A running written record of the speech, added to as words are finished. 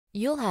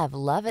You'll have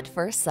love at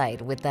first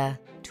sight with the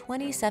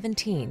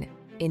 2017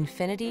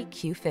 INFINITI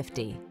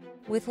Q50.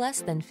 With less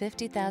than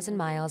 50,000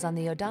 miles on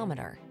the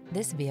odometer,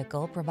 this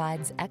vehicle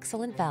provides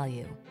excellent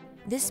value.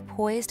 This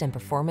poised and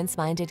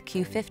performance-minded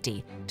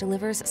Q50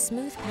 delivers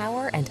smooth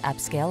power and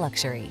upscale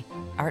luxury.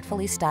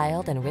 Artfully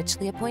styled and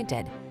richly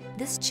appointed,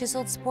 this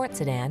chiseled sports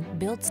sedan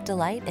builds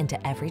delight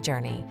into every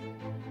journey.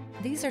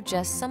 These are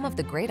just some of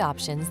the great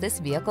options this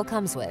vehicle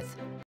comes with: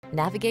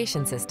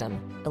 navigation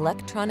system,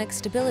 electronic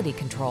stability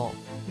control,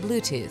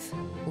 Bluetooth,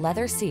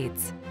 leather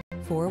seats,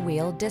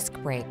 four-wheel disc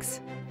brakes.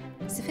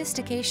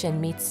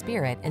 Sophistication meets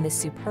spirit in this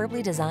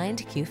superbly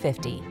designed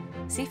Q50.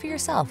 See for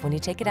yourself when you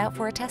take it out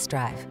for a test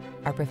drive.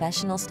 Our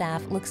professional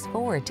staff looks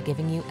forward to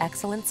giving you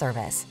excellent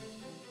service.